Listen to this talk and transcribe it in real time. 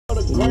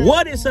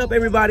What is up,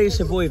 everybody? It's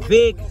your boy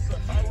Vic.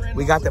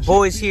 We got the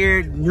boys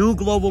here, new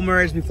global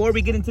merch. Before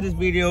we get into this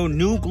video,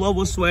 new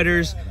global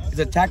sweaters. It's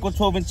a tackle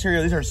 12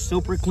 material. These are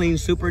super clean,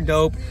 super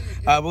dope.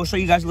 We'll show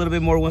you guys a little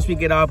bit more once we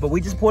get off, but we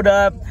just pulled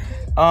up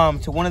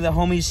to one of the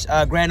homies'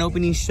 grand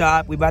opening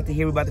shop. We about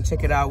to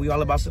check it out. We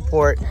all about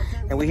support,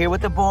 and we're here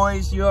with the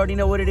boys. You already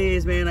know what it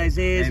is, man.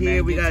 Isaiah's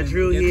here. We got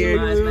Drew here.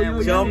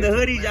 Show them the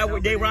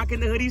hoodies. They rocking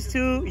the hoodies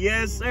too.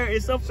 Yes, sir.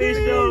 It's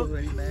official.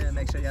 Man,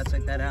 make sure y'all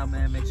check that out,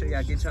 man. Make sure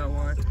y'all get y'all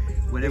one.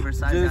 Whatever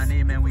size y'all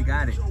need, man, we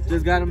got it.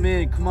 Just got them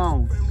in. Come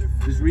on.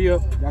 Just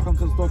re-up. Y'all come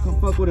to the store. Come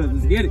fuck with us.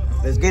 Let's get it.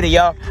 Let's get it,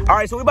 y'all. All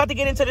right, so we're about to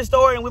get into the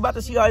store, and we're about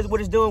to see what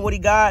it's doing, what he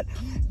got.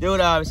 Dude,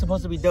 it's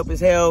supposed to be dope as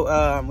hell.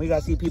 We got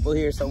to see people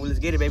here, so let's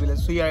get it, baby.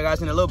 Let's see you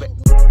guys in a little bit.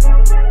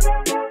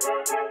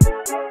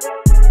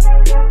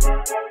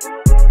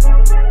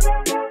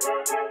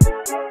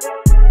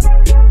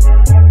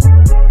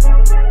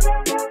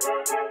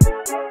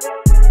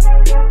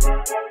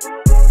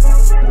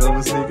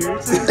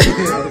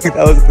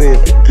 That was clear.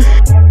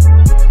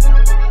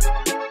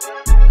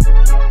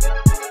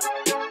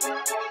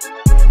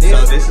 So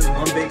this is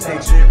one big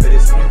picture, but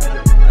it's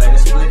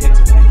split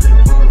into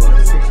 300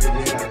 Polaroids. It's still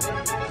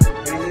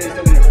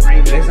in a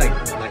frame, but it's like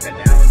a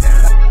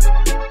downtown.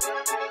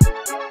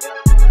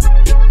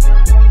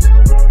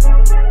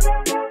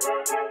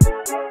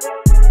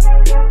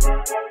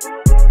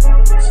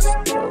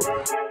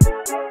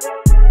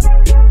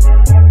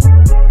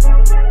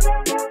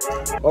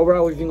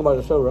 Overall, what do you think about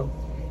the show, bro?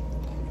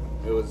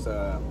 It was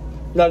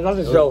No, not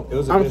the show.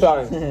 I'm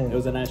sorry. It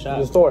was a nice shot.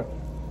 The store.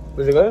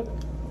 Was it good?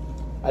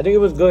 I think it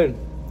was good.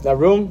 That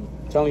room,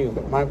 I'm telling you,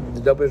 the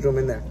dopest room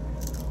in there.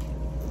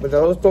 But the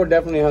whole store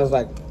definitely has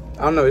like,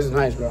 I don't know, it's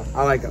nice, bro.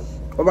 I like it.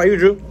 What about you,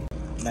 Drew?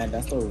 Man,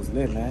 that store was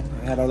lit, man.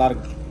 It had a lot of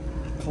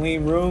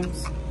clean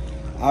rooms.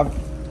 I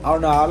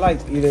don't know. I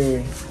liked either,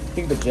 I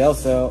think the jail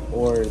cell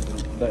or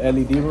the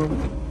LED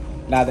room.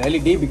 Nah, the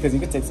LED because you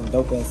can take some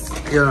dope ass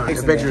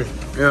pictures.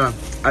 Yeah,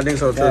 I think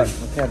so too.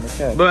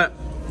 Okay. But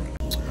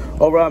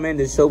overall, man,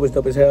 this show was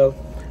dope as hell.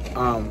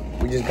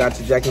 We just got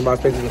to Jack in the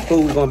Box pictures of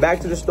food. We're going back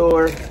to the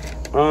store,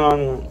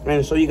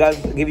 and show you guys,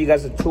 give you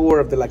guys a tour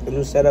of the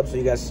new setup, so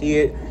you guys see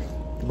it.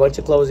 A bunch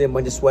of clothes in,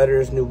 bunch of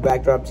sweaters, new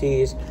backdrop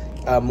tees,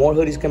 more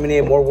hoodies coming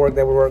in, more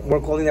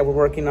clothing that we're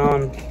working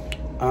on.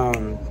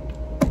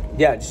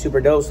 Yeah, just super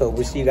dope. So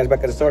we'll see you guys back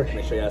at the store.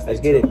 Make sure y'all let's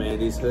get it, man.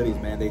 These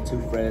hoodies, man, they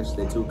too fresh,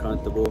 they too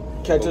comfortable.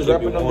 Catch us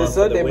repping on this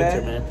Sunday,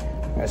 man.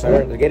 Yes,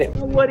 sir. Let's get it.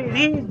 What it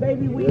is,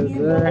 baby? We in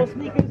global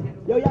sneakers.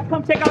 Yo, y'all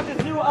come check out this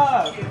new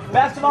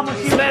basketball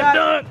machine. Slam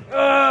dunk.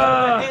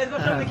 Let's go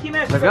show the key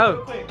match. Let's go.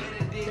 Real quick.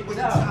 Check it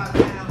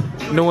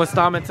out. New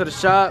installment to the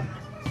shop.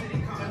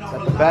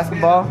 Got the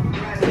basketball.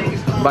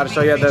 I'm about to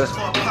show you the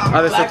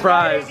other Black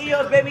surprise. Friday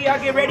deals, baby. Y'all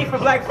get ready for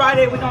Black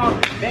Friday. We gonna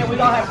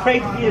have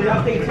crazy deals.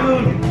 Y'all stay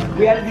tuned.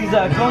 We added these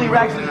clothing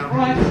racks in the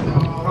front.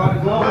 Our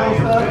global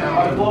stuff,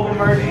 our global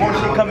merch. More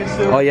shit coming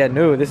soon. Oh yeah,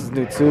 new. This is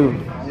new too.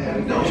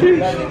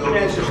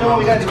 Show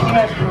we got the key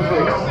match real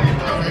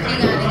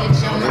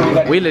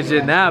quick. We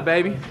legit now,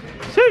 baby.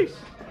 Sheesh.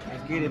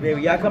 Let's get it,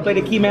 baby. Y'all come play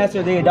the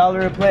Keymaster. They're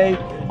 $1 a play.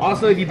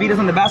 Also, if you beat us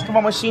on the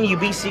basketball machine, you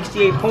beat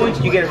 68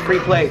 points, you get a free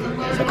play.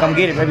 So come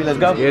get it, baby. Let's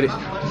go. Get it.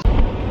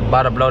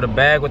 About to blow the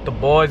bag with the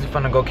boys. We're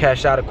finna go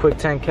cash out a quick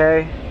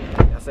 10K.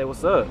 Y'all say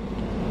what's up.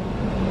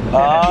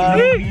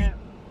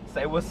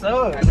 Say what's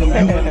up.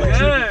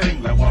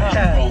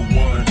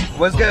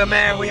 What's good,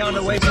 man? We on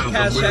the way to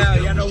cash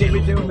out. Y'all know what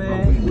we do,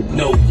 man.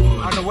 No.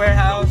 On the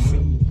warehouse.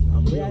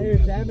 We out here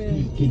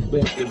jamming.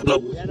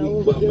 Y'all know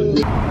what we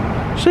do.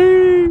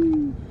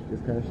 Sheesh.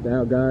 Just cashed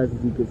out, guys.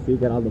 As you can see,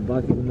 got all the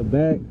boxes in the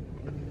back.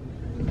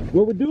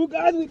 What we do,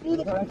 guys? We do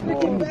the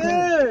freaking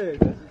bag.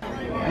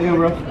 Hey,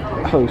 bro.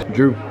 Oh,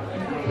 Drew.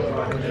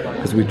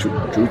 Because we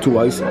drew too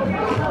icy.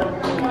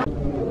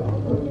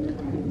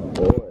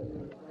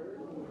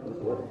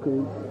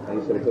 You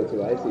should have put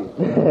too icy.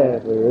 Yeah,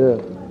 for real.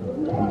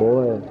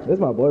 Boy, this is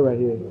my boy right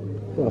here.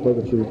 This is my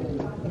favorite shoe.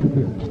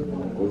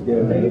 What's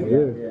good, man? It's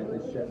good.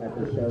 Yeah, at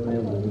the show, man,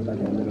 we're like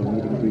a little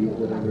meet and greet,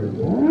 whatever.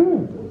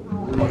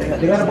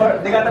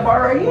 They got the bar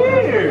right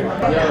here. I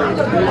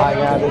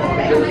got it.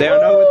 They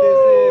don't know what this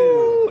is.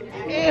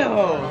 Ew,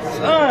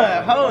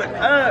 son, hold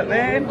up,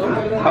 man.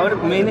 Hold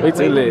up a minute. We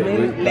too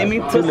lit. Let me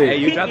too lit. Hey,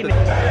 you dropped the.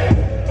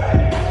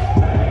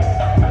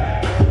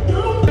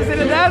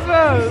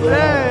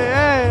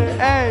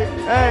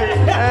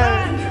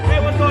 Hey,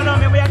 what's going on,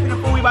 man? We acting a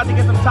fool. We about to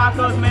get some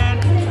tacos, man.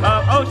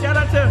 Oh, shout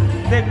out to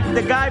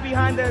the guy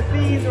behind the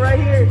scenes right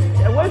here.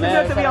 It wasn't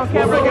meant to be on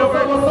camera,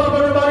 Gilbert. What's up,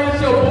 everybody?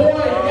 It's your boy.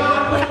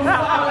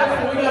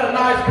 We got a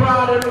nice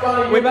crowd,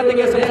 everybody. We about to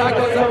get some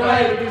tacos,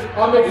 alright.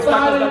 I'm excited. These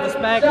tacos about to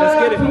smack. Let's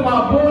get it. To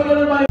my boy,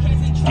 everybody.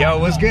 Yo,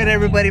 what's good,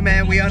 everybody,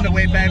 man? We on the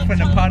way back from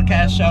the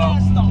podcast show.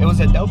 It was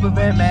a dope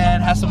event,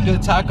 man. Had some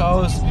good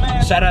tacos.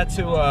 Shout out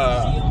to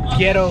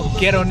Quiero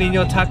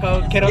Niño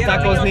Taco. Quiero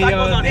Tacos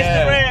Niño. On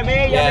Instagram,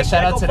 man. Yeah,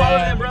 shout out to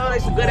them. Bro. They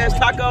some good ass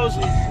tacos.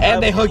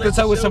 And they hooked us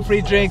up with some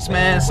free drinks,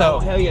 man. So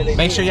hell yeah, they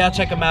make did. sure y'all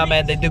check them out,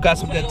 man. They do got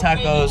some good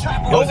tacos.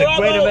 It was a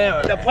great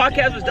event. The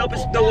podcast was dope.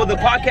 Well, the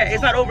podcast,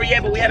 it's not over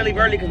yet, but we had to leave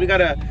early because we got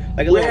a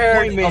little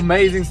appointment.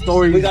 Amazing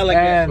stories. We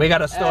got We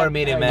got a store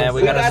meeting, man.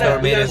 We got a store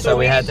meeting, so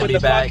we had to be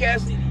back.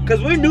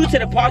 Because we're new to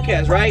the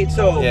podcast, right?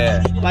 So,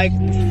 Yeah. like,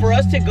 for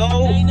us to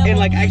go and,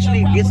 like,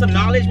 actually get some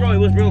knowledge, bro, it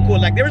was real cool.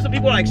 Like, there were some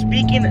people, like,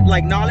 speaking,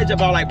 like, knowledge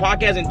about, like,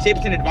 podcasts and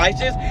tips and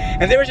advices.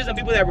 And there was just some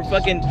people that were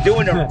fucking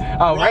doing a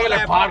regular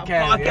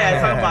podcast. Yeah.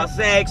 talking about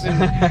sex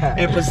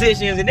and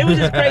positions. And it was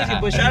just crazy.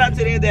 But shout out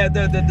to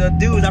the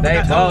dudes. I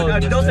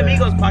forgot. Dos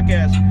Amigos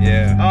podcast.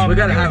 Yeah. We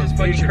gotta have just a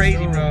fucking feature crazy,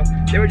 soon. bro.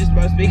 They were just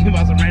speaking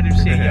about some random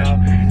shit, y'all.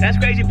 That's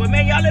crazy. But,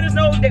 man, y'all let us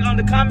know on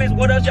the comments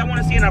what else y'all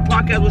want to see in our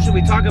podcast. What should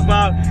we talk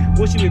about?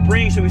 What should we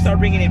bring? Should we start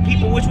bringing in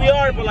people? Which we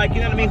are, but, like,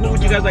 you know what I mean? Who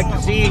would you guys like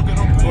to see?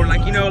 Or,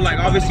 like, you know, like,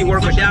 obviously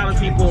work with Dallas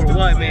people or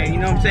what, man? You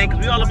know what I'm saying?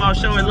 Because we all about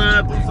showing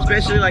love,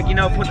 especially, like, you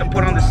know,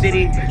 put on the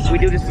city. We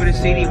do this for the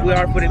city. We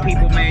are for the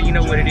people, man. You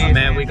know what it is.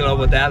 Man, we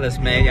Global Dallas,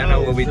 man. Y'all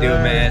know what we do,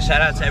 man. Shout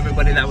out to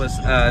everybody that was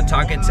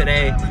talking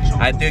today.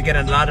 I did get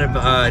a lot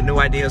of new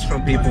ideas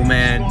from people,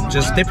 man.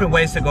 Just different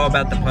ways to go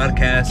about the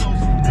podcast.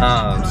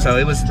 So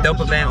it was a dope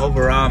event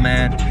overall,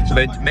 man.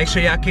 But make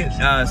sure y'all keep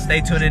stay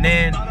tuning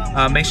in.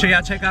 Make sure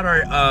y'all check out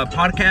our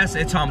podcast.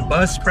 It's on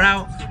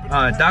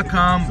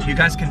buzzsprout.com. You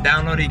guys can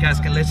download it. You guys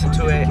can listen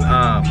to it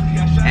at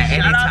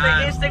any Shout out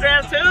time. to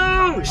Instagram,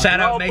 too. Shout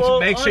out,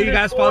 make sure you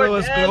guys follow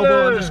us,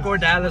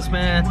 Global_Dallas,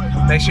 man.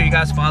 Make sure you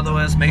guys follow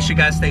us. Make sure you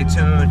guys stay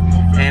tuned.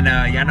 And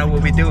y'all know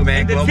what we do,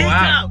 man. The Global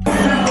out.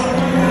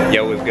 TikTok.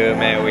 Yo, what's good,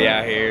 man? We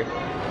out here.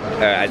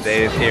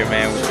 Isaiah's here,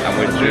 man. I'm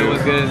with Drew.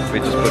 What's good? We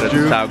just put up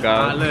the top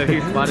guy. Look, he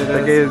spotted us.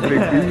 Look at his big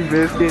bean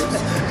biscuit.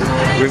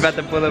 We're about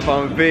to pull up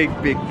on big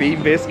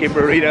bean biscuit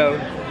burrito.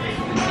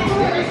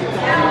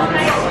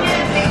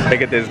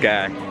 Look at this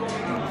guy. I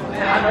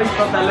know you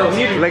felt that little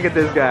heat. Look at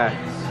this guy.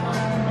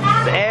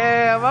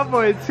 Damn, my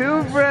boy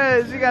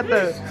Toothbrush. You got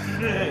the.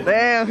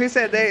 Damn, he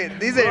said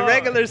these ain't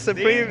regular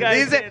Supreme.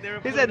 He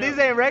said these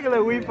ain't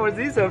regular weed for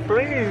these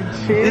Supreme.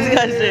 This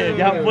guy said,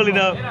 y'all pulling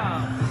up.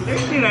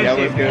 That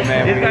was good,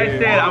 man. This guy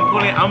said,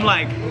 I'm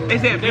like, they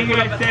said, be here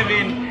at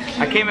 7.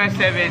 I came at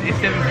 7, it's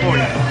 7:40.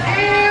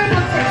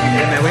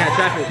 Yeah, man, we had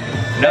traffic.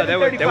 No, there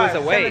was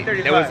a wait.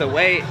 There was a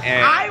wait,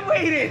 and I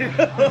waited.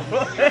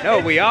 no,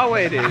 we all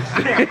waited.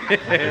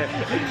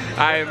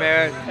 Alright,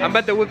 man. I'm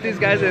about to whip these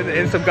guys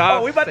in some golf.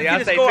 Oh, we about to see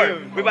the score.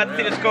 We about to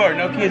see the score.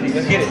 No kidding.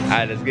 Let's get it.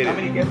 Alright, let's get How it.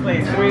 many guest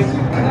plays? 3?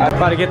 I'm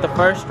about to get the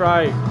first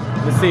strike.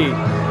 Let's see.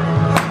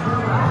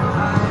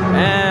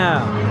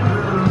 Damn.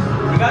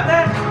 You got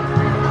that?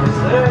 Yes,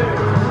 sir.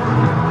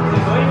 Did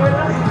you go anywhere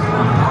else?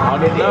 I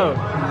don't know.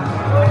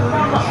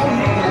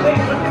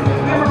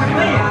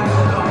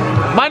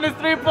 Minus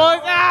 3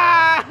 points.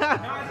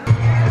 Ah!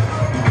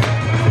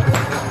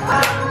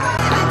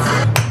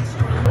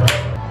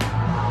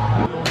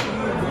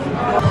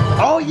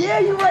 Oh yeah,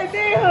 you right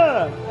there,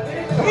 huh?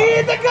 He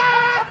hit the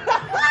car!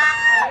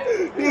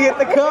 He hit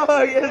the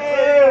car, yes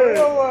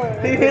sir!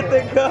 He hit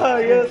the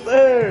car, yes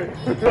sir!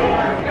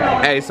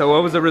 Hey, so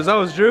what was the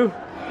results, Drew?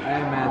 Hey,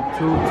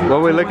 man,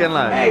 What we looking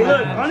like? Hey,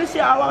 look,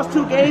 honestly, I lost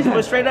 2 games,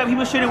 but straight up, he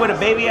was shooting with a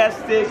baby ass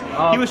stick.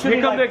 He was shooting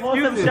here come like the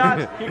post-up excuses.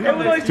 shots. It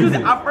was no excuses.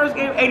 Our first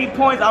game, 80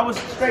 points. I was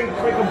straight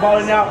freaking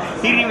balling out.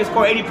 He didn't even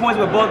score 80 points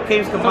with both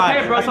games combined.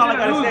 Okay, bro, That's all I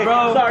gotta say.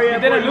 bro. Sorry, you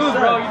didn't lose,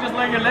 bro. You just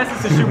learned your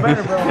lessons to shoot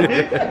better, bro.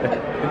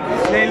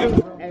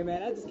 Hey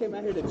man, I just came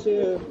out here to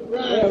chill.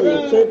 Yeah, we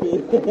were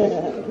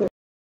tripping.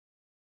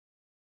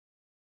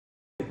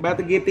 About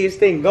to get this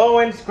thing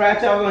going.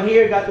 Scratch out on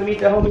here. Got to meet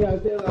the homie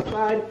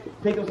outside.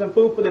 Pick up some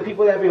food for the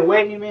people that have been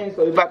waiting, man.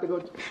 So we're about to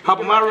go help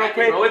them out real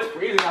quick. Bro, it's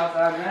freezing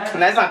outside, man.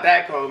 That's not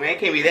that cold, man. It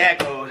can't be that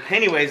cold.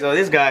 Anyways, though,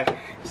 this guy.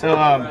 So,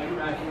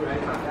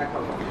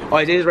 oh,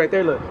 it is right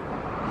there, look.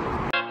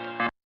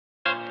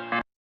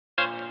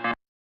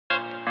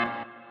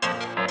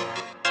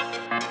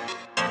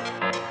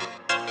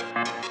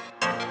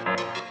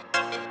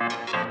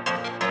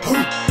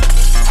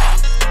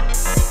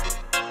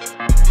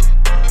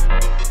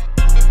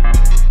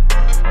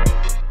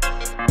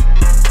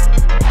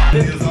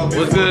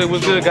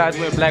 What's good, guys?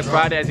 We're Black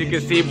Friday, as you can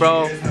see,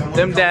 bro.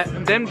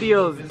 Them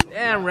deals,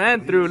 damn,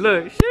 ran through.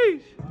 Look,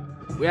 sheesh.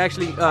 We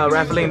actually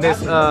raffling this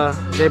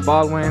J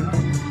Baldwin.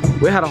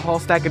 We had a whole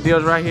stack of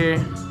deals right here.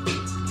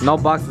 No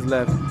boxes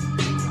left.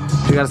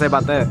 What you gotta say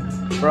about that?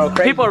 Bro,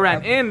 crazy. People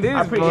ran in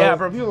this, bro. Yeah,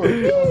 bro, people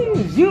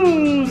were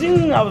zoom,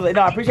 zoom. I was like,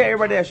 no, I appreciate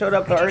everybody that showed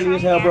up early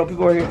as hell, bro.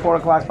 People were here 4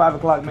 o'clock, 5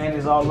 o'clock, man.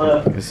 It's all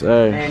love. Yes,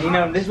 sir. And, you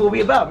know, this is what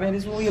we about, man.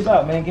 This is what we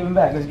about, man. Giving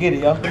back. Let's get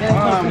it, y'all.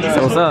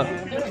 So what's up?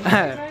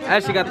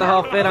 Actually got the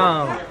whole fit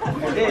on.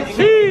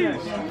 Sheesh.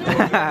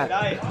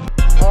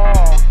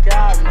 Oh,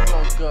 God, it's so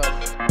good.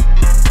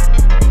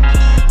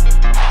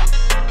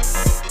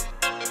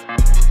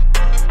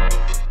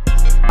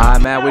 Alright,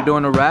 Alright, man, we're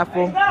doing a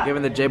raffle,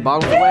 giving the J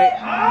Balvins away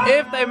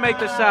if they make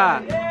the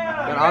shot.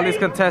 Got all these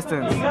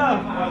contestants. We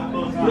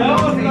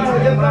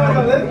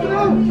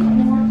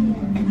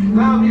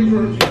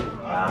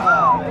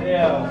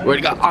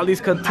got all these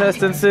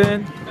contestants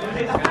in.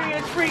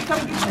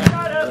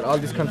 Got all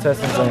these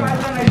contestants in.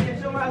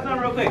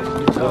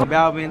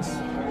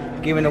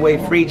 Balvins, giving away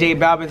free J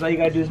Balvins. All you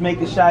gotta do is make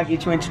the shot,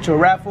 get you into a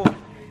raffle,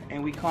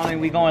 and we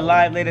going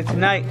live later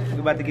tonight. We're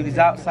about to give these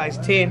out, size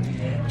 10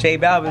 J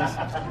Balvins.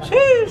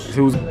 Cheers!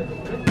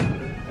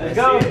 Let's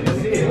go.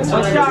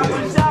 One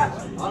shot.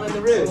 All in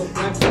the wrist.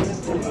 That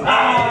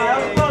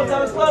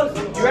was close.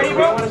 You ready,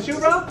 bro? Want to shoot,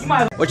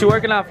 bro? What you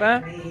working on,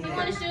 fam?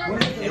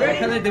 What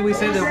color did we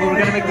say that we were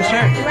gonna make the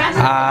shirt?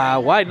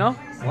 White, no?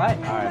 What? Alright,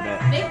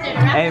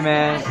 man. Hey,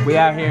 man, we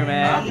out here,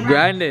 man.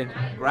 Grinding,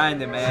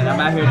 Man. I'm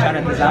out here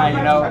trying to design,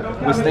 you know.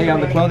 We stay on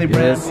the clothing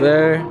brand. Yes,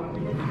 sir.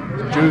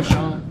 Juice.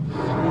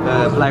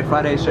 The Black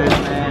Friday shirts,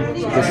 man.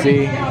 You can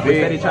see. We're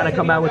steady trying to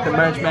come out with the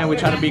merch, man. We're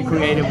trying to be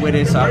creative with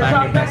it, so I'm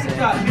out here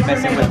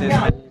messing with this,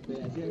 man. As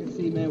you can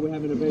see, man, we're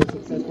having a very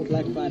successful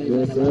Black Friday.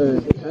 Yes,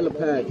 sir. Hella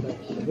pack.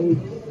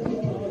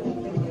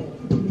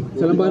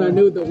 Tell them about our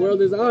new, the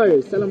world is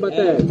ours. Tell them about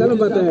that. Tell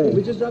them about that.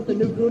 We just dropped the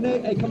new crew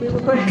name. Hey, come here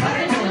real quick.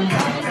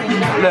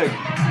 Look,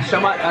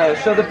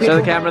 show the people. Show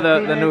the camera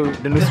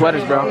the new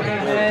sweaters, bro.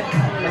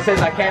 It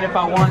says I can if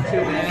I want to,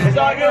 man. It's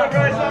all good,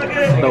 bro. It's all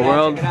good. The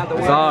world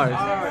is ours.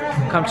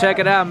 Come check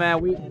it out, man.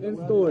 We in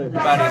store.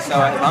 Everybody,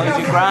 so as long as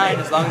you grind,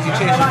 as long as you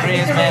chase your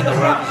dreams, man, the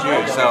world is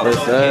yours. So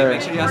yes, sir.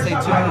 Make sure y'all stay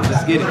tuned.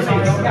 Let's get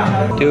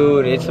it.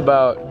 Dude, it's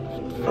about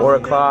 4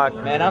 o'clock.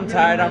 Man, I'm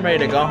tired. I'm ready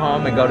to go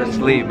home and go to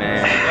sleep,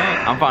 man.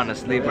 I'm falling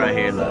asleep right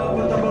here, look.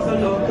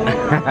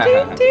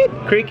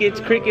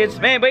 Crickets.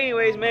 Man, but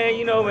anyways, man,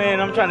 you know,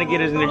 man, I'm trying to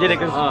get as energetic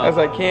as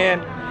I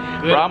can.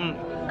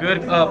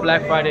 Good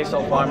Black Friday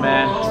so far,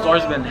 man. The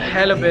store's been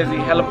hella busy,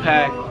 hella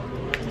packed.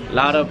 A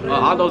lot of,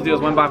 all those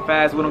deals went by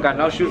fast. We don't got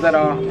no shoes at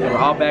all. They were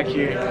all back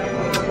here.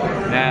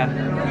 Man,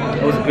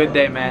 it was a good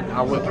day, man.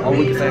 All we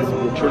can say is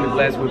we're truly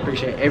blessed. We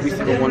appreciate every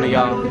single one of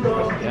y'all.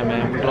 Yeah,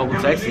 man, we're Global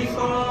Texas.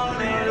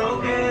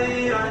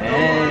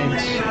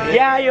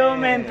 Ya yo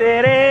me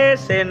enteré,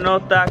 se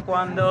nota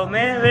cuando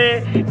me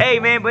ve. Hey,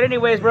 man, but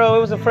anyways, bro, it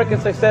was a freaking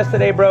success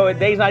today, bro. The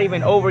day's not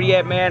even over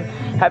yet, man.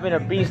 Having a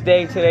beast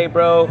day today,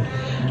 bro.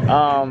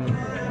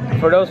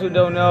 For those who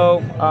don't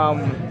know,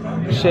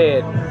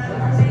 shit,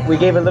 we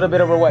gave a little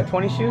bit over, what,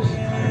 20 shoes?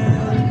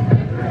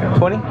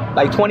 20?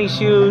 Like 20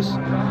 shoes,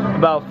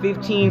 about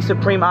 15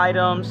 Supreme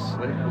items.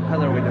 What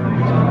color are we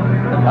doing?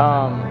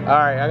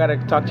 Alright, I gotta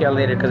talk to y'all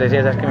later because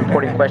there's asking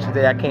important questions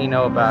that I can't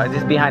know about. It's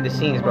just behind the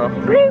scenes, bro.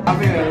 Let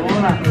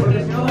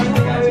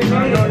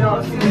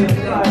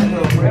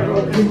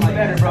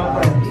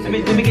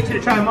me get you to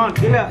try them on.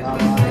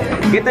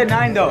 Get the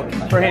 9 though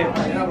for him.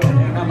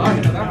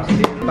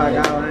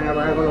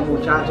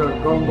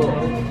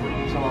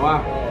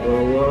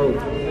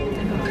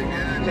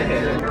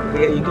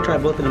 Yeah, you can try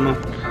both of them on.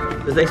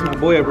 Let's lace my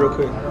boy up real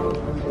quick.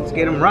 Let's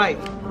get him right.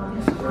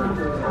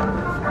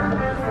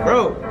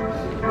 Bro,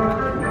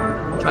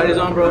 try this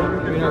on, bro.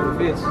 Let me know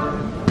if it fits.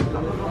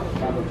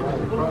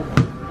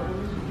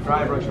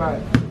 Try it, bro, try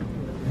it.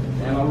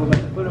 I'm about to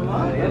put him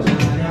on.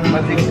 I'm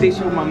about to take a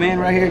station with my man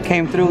right here.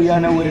 Came through, y'all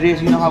know what it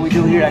is. You know how we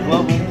do here at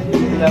Global.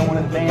 We got one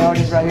of the main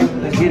artists right here.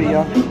 Let's get it,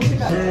 y'all.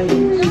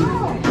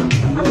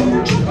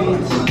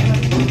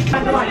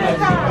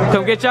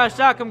 Come get your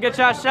shot, come get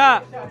your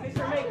shot.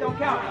 Mr. Make don't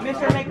count.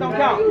 Mr. Make don't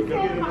count.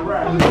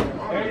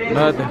 There it is.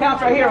 Nothing.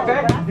 Counts right here,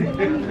 okay?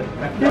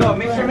 No,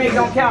 Mr. Make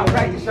don't count.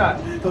 Practice shot.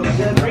 3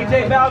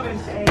 J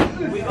Balvins.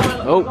 We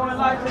going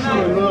live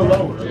tonight.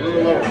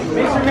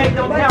 Mr. Make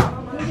don't count.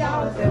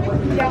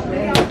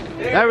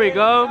 There we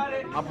go.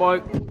 My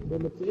boy.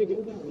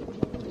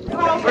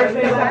 First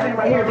name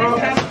right here, bro.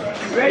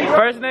 Ready, bro?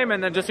 First name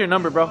and then just your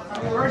number, bro.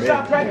 First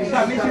shot, practice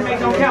shot. Mr. Make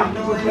don't count.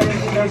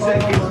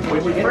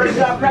 First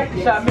shot,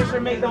 practice shot. Mr.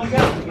 Make don't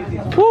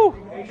count. Woo!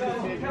 Right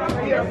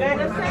here, okay?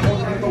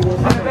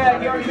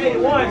 You already made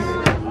it once.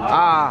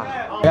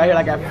 Got here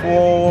like at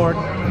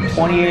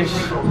 4:20ish.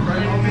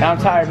 Now I'm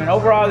tired, man.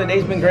 Overall, the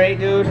day's been great,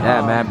 dude.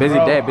 Yeah, man. Busy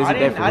day for I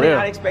did real.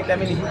 not expect that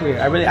many people here.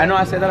 I know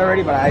I said that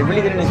already, but I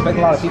really didn't expect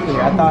a lot of people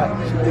here. I thought,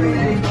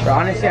 bro,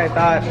 honestly, I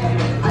thought,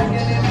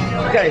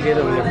 you gotta get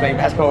over there playing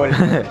basketball with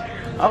him.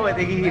 I would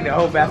think he need the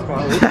whole basketball.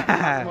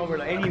 Over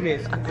like any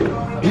miss.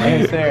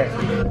 Yes, sir.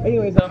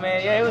 Anyways, though,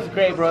 man, yeah, it was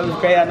great, bro. It was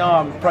great. I know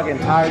I'm fucking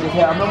tired as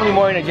hell. I'm normally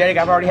more energetic.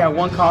 I've already had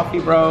 1 coffee,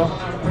 bro.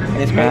 And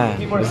it's crazy. Man,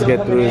 People are let's still get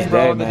coming through in, this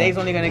bro. day, The man. day's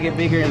only gonna get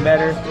bigger and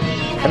better.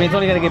 I mean, it's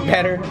only gonna get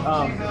better.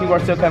 People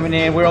are still coming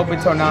in. We're open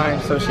till 9,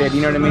 so shit.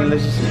 You know what I mean?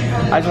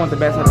 I just want the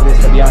best out of this,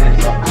 to be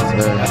honest, bro.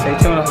 Sir. Stay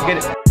tuned. Let's get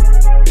it.